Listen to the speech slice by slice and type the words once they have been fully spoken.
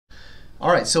All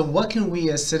right, so what can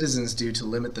we as citizens do to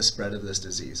limit the spread of this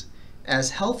disease? As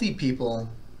healthy people,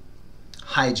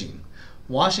 hygiene.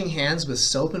 Washing hands with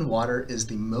soap and water is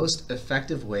the most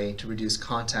effective way to reduce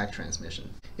contact transmission.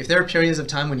 If there are periods of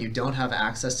time when you don't have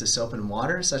access to soap and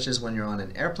water, such as when you're on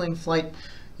an airplane flight,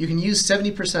 you can use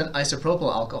 70%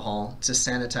 isopropyl alcohol to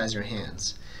sanitize your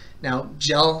hands. Now,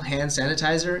 gel hand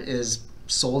sanitizer is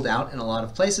sold out in a lot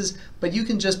of places, but you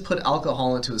can just put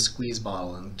alcohol into a squeeze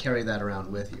bottle and carry that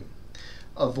around with you.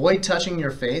 Avoid touching your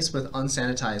face with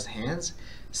unsanitized hands.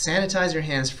 Sanitize your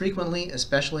hands frequently,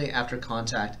 especially after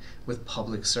contact with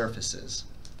public surfaces.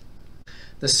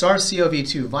 The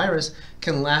SARS-CoV-2 virus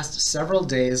can last several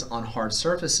days on hard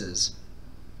surfaces.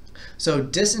 So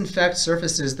disinfect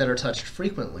surfaces that are touched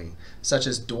frequently, such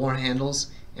as door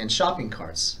handles and shopping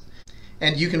carts.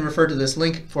 And you can refer to this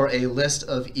link for a list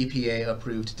of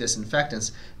EPA-approved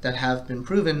disinfectants that have been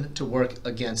proven to work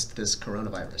against this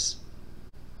coronavirus.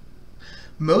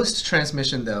 Most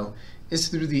transmission, though, is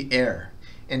through the air,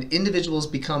 and individuals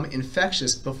become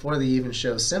infectious before they even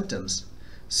show symptoms.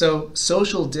 So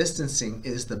social distancing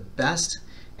is the best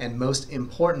and most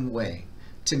important way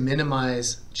to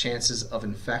minimize chances of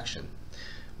infection.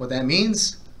 What that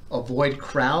means, avoid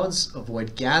crowds,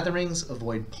 avoid gatherings,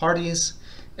 avoid parties,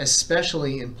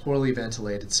 especially in poorly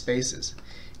ventilated spaces.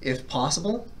 If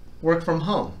possible, work from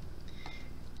home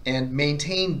and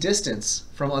maintain distance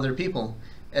from other people,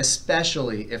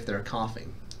 especially if they're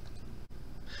coughing.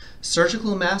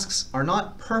 Surgical masks are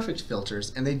not perfect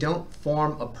filters and they don't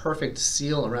form a perfect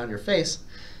seal around your face,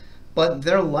 but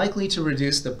they're likely to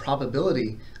reduce the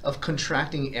probability of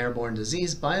contracting airborne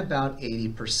disease by about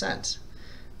 80%.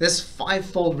 This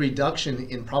five-fold reduction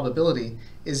in probability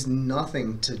is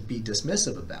nothing to be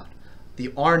dismissive about. The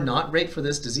R0 rate for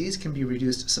this disease can be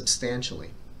reduced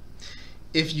substantially.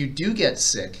 If you do get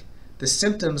sick, the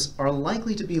symptoms are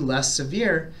likely to be less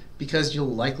severe because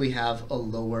you'll likely have a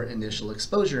lower initial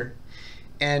exposure,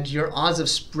 and your odds of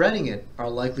spreading it are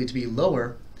likely to be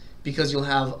lower because you'll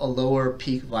have a lower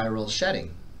peak viral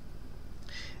shedding.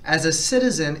 As a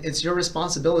citizen, it's your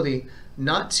responsibility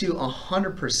not to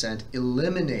 100%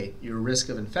 eliminate your risk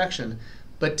of infection,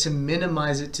 but to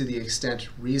minimize it to the extent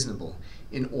reasonable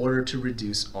in order to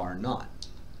reduce R0.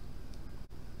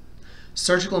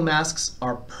 Surgical masks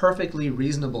are perfectly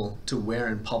reasonable to wear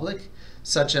in public,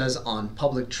 such as on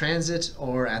public transit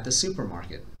or at the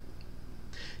supermarket.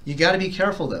 You got to be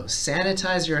careful though.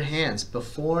 Sanitize your hands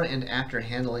before and after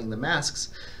handling the masks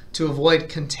to avoid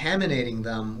contaminating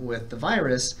them with the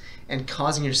virus and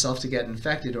causing yourself to get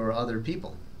infected or other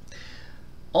people.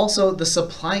 Also, the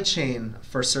supply chain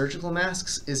for surgical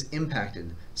masks is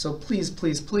impacted, so please,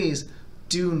 please, please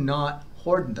do not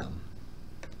hoard them.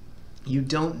 You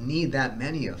don't need that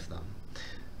many of them.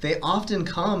 They often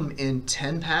come in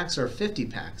 10 packs or 50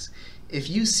 packs. If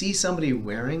you see somebody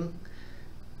wearing,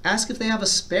 ask if they have a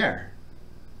spare.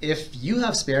 If you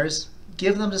have spares,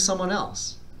 give them to someone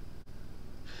else.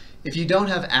 If you don't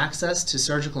have access to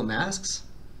surgical masks,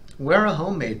 wear a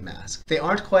homemade mask. They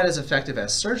aren't quite as effective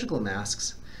as surgical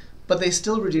masks, but they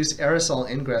still reduce aerosol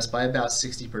ingress by about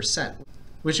 60%,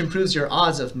 which improves your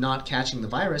odds of not catching the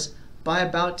virus by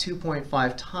about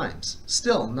 2.5 times.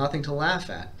 Still, nothing to laugh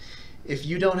at. If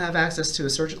you don't have access to a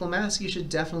surgical mask, you should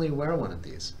definitely wear one of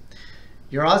these.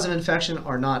 Your odds of infection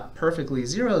are not perfectly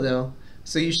zero though,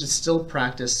 so you should still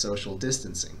practice social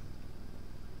distancing.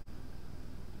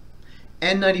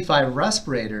 N95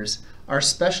 respirators are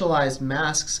specialized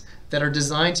masks that are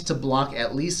designed to block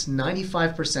at least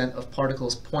 95% of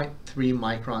particles 0.3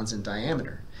 microns in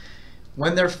diameter.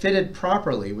 When they're fitted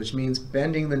properly, which means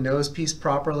bending the nose piece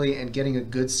properly and getting a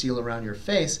good seal around your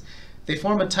face, they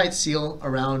form a tight seal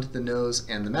around the nose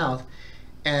and the mouth,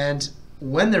 and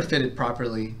when they're fitted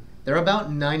properly, they're about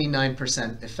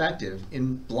 99% effective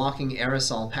in blocking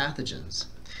aerosol pathogens.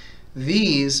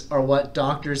 These are what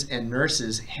doctors and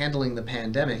nurses handling the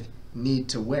pandemic need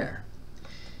to wear.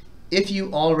 If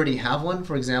you already have one,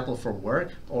 for example, for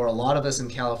work, or a lot of us in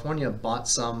California bought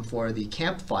some for the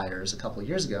campfires a couple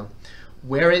years ago,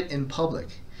 wear it in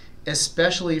public,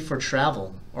 especially for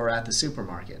travel or at the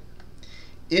supermarket.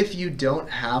 If you don't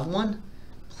have one,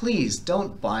 please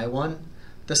don't buy one.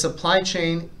 The supply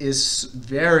chain is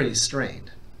very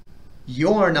strained.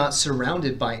 You're not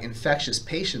surrounded by infectious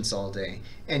patients all day,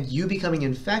 and you becoming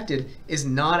infected is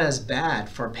not as bad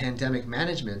for pandemic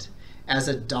management as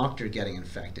a doctor getting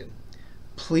infected.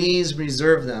 Please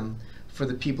reserve them for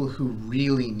the people who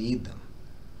really need them.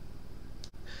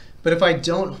 But if I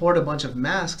don't hoard a bunch of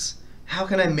masks, how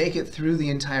can I make it through the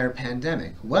entire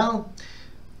pandemic? Well,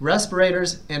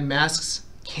 respirators and masks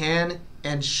can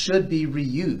and should be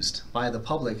reused by the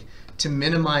public to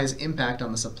minimize impact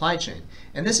on the supply chain.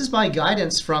 And this is by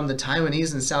guidance from the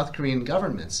Taiwanese and South Korean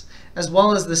governments, as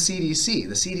well as the CDC.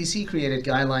 The CDC created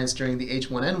guidelines during the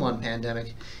H1N1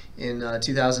 pandemic in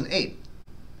 2008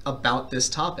 about this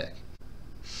topic.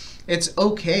 It's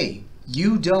okay.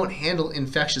 You don't handle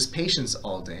infectious patients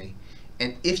all day.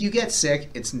 And if you get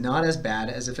sick, it's not as bad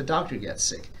as if a doctor gets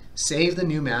sick. Save the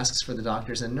new masks for the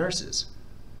doctors and nurses.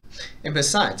 And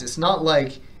besides, it's not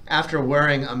like after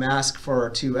wearing a mask for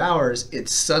 2 hours, it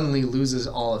suddenly loses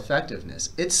all effectiveness.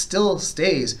 It still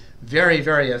stays very,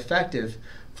 very effective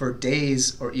for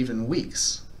days or even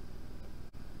weeks.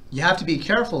 You have to be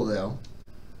careful though.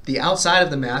 The outside of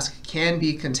the mask can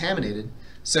be contaminated,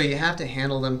 so you have to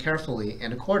handle them carefully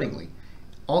and accordingly.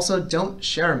 Also, don't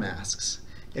share masks.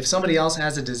 If somebody else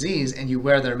has a disease and you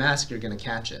wear their mask, you're going to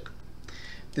catch it.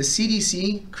 The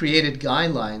CDC created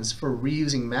guidelines for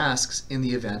reusing masks in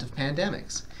the event of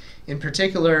pandemics. In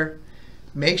particular,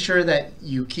 make sure that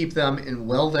you keep them in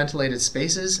well-ventilated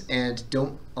spaces and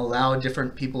don't allow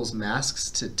different people's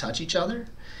masks to touch each other.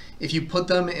 If you put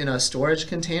them in a storage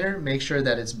container, make sure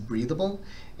that it's breathable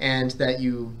and that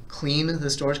you clean the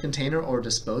storage container or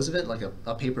dispose of it like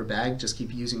a paper bag. Just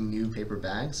keep using new paper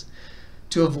bags.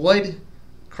 To avoid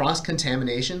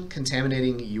cross-contamination,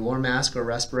 contaminating your mask or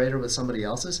respirator with somebody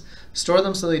else's, store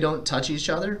them so they don't touch each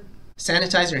other.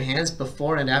 Sanitize your hands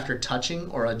before and after touching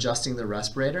or adjusting the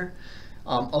respirator.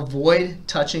 Avoid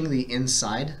touching the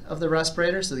inside of the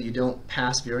respirator so that you don't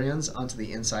pass virions onto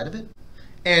the inside of it.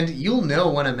 And you'll know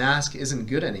when a mask isn't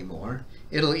good anymore.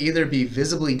 It'll either be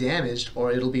visibly damaged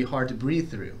or it'll be hard to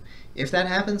breathe through. If that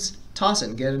happens, toss it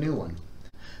and get a new one.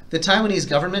 The Taiwanese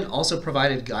government also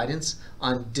provided guidance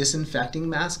on disinfecting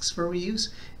masks for reuse,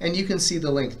 and you can see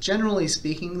the link. Generally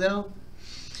speaking though,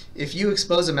 if you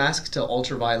expose a mask to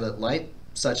ultraviolet light,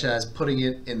 such as putting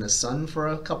it in the sun for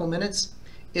a couple minutes,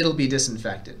 it'll be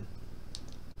disinfected.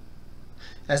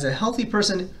 As a healthy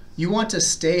person, you want to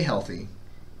stay healthy.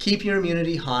 Keep your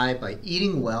immunity high by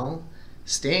eating well,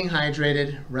 staying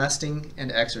hydrated, resting,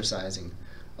 and exercising.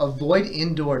 Avoid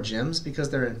indoor gyms because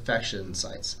they're infection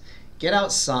sites. Get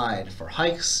outside for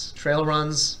hikes, trail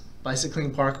runs,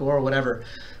 bicycling, parkour, or whatever,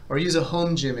 or use a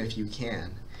home gym if you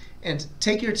can. And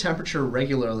take your temperature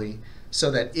regularly so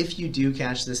that if you do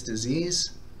catch this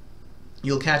disease,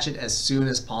 you'll catch it as soon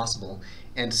as possible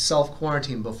and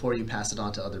self-quarantine before you pass it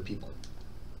on to other people.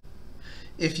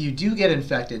 If you do get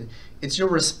infected, it's your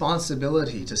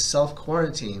responsibility to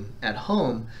self-quarantine at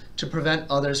home to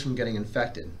prevent others from getting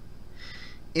infected.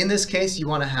 In this case, you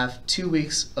want to have 2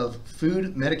 weeks of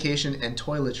food, medication, and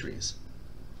toiletries.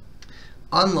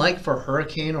 Unlike for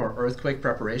hurricane or earthquake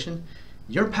preparation,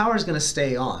 your power is going to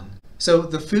stay on. So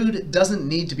the food doesn't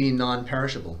need to be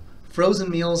non-perishable. Frozen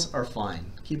meals are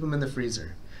fine. Keep them in the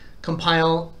freezer.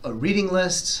 Compile a reading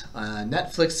list, a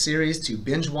Netflix series to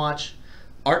binge watch,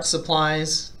 art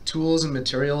supplies, tools and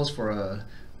materials for a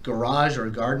garage or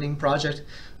gardening project,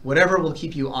 whatever will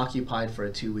keep you occupied for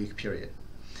a 2-week period.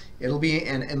 It'll be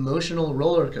an emotional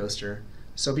roller coaster,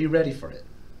 so be ready for it.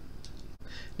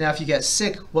 Now, if you get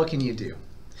sick, what can you do?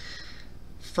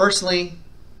 Firstly,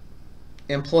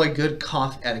 employ good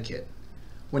cough etiquette.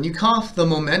 When you cough, the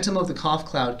momentum of the cough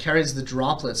cloud carries the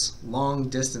droplets long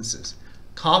distances.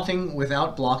 Coughing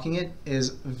without blocking it is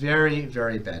very,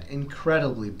 very bad,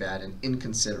 incredibly bad and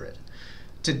inconsiderate.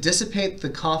 To dissipate the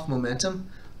cough momentum,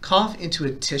 cough into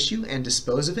a tissue and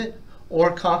dispose of it,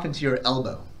 or cough into your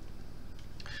elbow.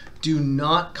 Do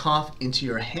not cough into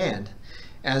your hand,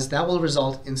 as that will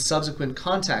result in subsequent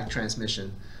contact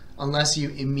transmission unless you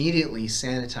immediately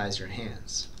sanitize your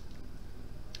hands.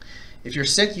 If you're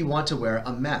sick, you want to wear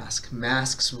a mask.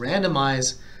 Masks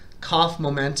randomize cough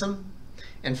momentum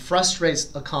and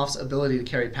frustrates a cough's ability to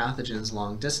carry pathogens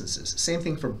long distances. Same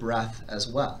thing for breath as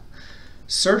well.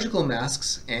 Surgical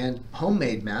masks and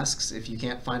homemade masks, if you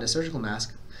can't find a surgical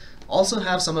mask, also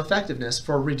have some effectiveness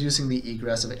for reducing the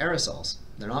egress of aerosols.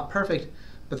 They're not perfect,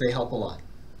 but they help a lot.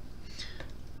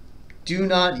 Do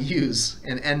not use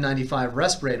an N95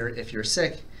 respirator if you're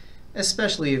sick,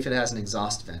 especially if it has an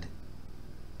exhaust vent.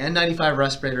 N95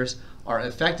 respirators are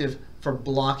effective for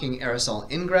blocking aerosol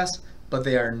ingress, but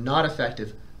they are not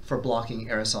effective for blocking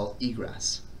aerosol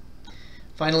egress.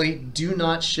 Finally, do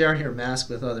not share your mask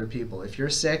with other people. If you're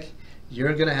sick,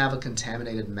 you're going to have a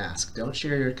contaminated mask. Don't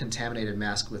share your contaminated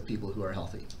mask with people who are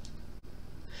healthy.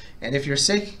 And if you're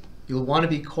sick, you'll want to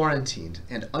be quarantined.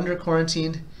 And under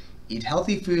quarantined, eat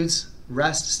healthy foods,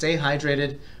 rest, stay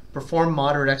hydrated, perform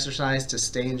moderate exercise to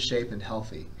stay in shape and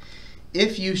healthy.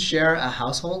 If you share a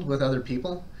household with other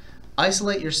people,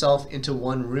 isolate yourself into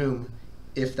one room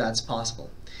if that's possible.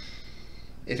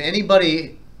 If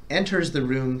anybody enters the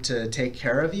room to take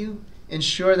care of you,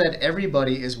 Ensure that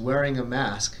everybody is wearing a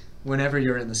mask whenever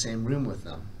you're in the same room with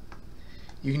them.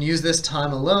 You can use this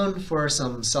time alone for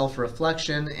some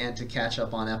self-reflection and to catch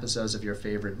up on episodes of your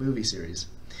favorite movie series.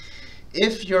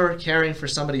 If you're caring for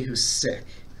somebody who's sick,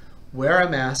 wear a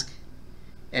mask,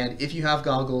 and if you have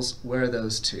goggles, wear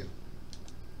those too.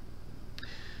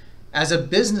 As a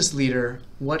business leader,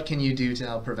 what can you do to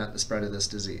help prevent the spread of this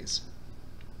disease?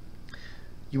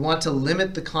 You want to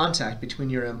limit the contact between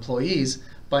your employees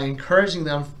by encouraging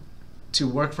them to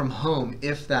work from home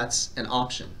if that's an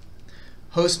option.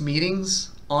 Host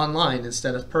meetings online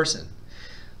instead of person.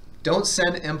 Don't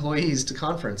send employees to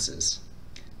conferences.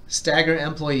 Stagger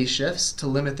employee shifts to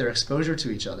limit their exposure to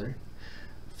each other.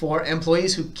 For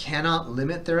employees who cannot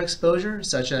limit their exposure,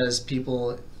 such as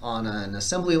people on an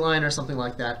assembly line or something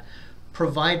like that,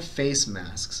 provide face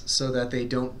masks so that they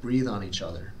don't breathe on each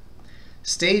other.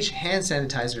 Stage hand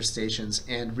sanitizer stations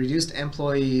and reduced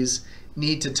employees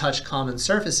need to touch common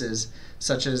surfaces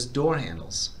such as door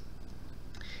handles.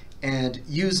 And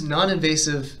use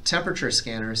non-invasive temperature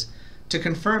scanners to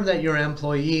confirm that your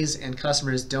employees and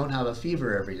customers don't have a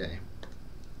fever every day.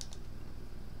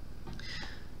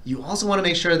 You also want to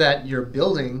make sure that your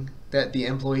building that the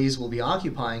employees will be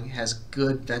occupying has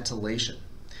good ventilation.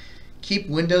 Keep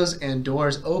windows and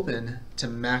doors open to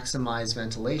maximize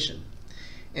ventilation.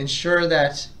 Ensure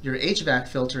that your HVAC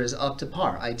filter is up to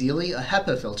par, ideally a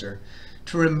HEPA filter,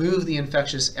 to remove the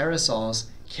infectious aerosols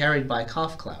carried by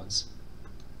cough clouds.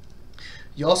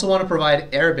 You also want to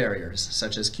provide air barriers,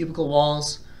 such as cubicle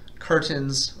walls,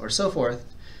 curtains, or so forth,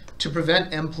 to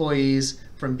prevent employees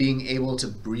from being able to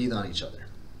breathe on each other.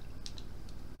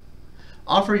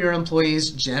 Offer your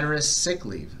employees generous sick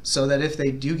leave so that if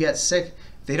they do get sick,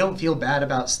 they don't feel bad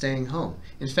about staying home.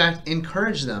 In fact,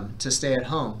 encourage them to stay at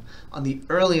home on the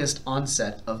earliest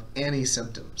onset of any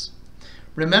symptoms.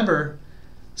 Remember,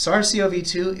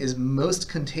 SARS-CoV-2 is most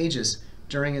contagious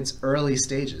during its early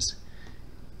stages.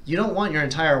 You don't want your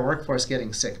entire workforce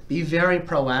getting sick. Be very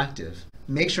proactive.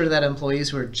 Make sure that employees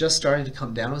who are just starting to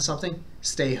come down with something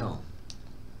stay home.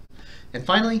 And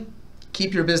finally,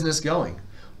 keep your business going.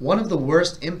 One of the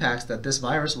worst impacts that this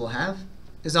virus will have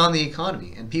is on the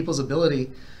economy and people's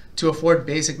ability to afford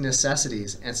basic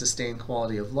necessities and sustain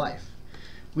quality of life.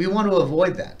 We want to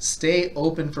avoid that. Stay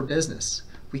open for business.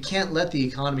 We can't let the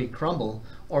economy crumble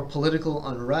or political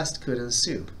unrest could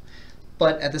ensue.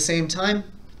 But at the same time,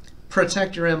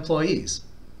 protect your employees.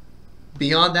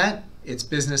 Beyond that, it's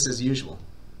business as usual.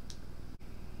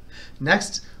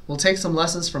 Next, we'll take some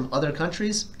lessons from other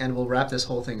countries and we'll wrap this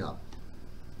whole thing up.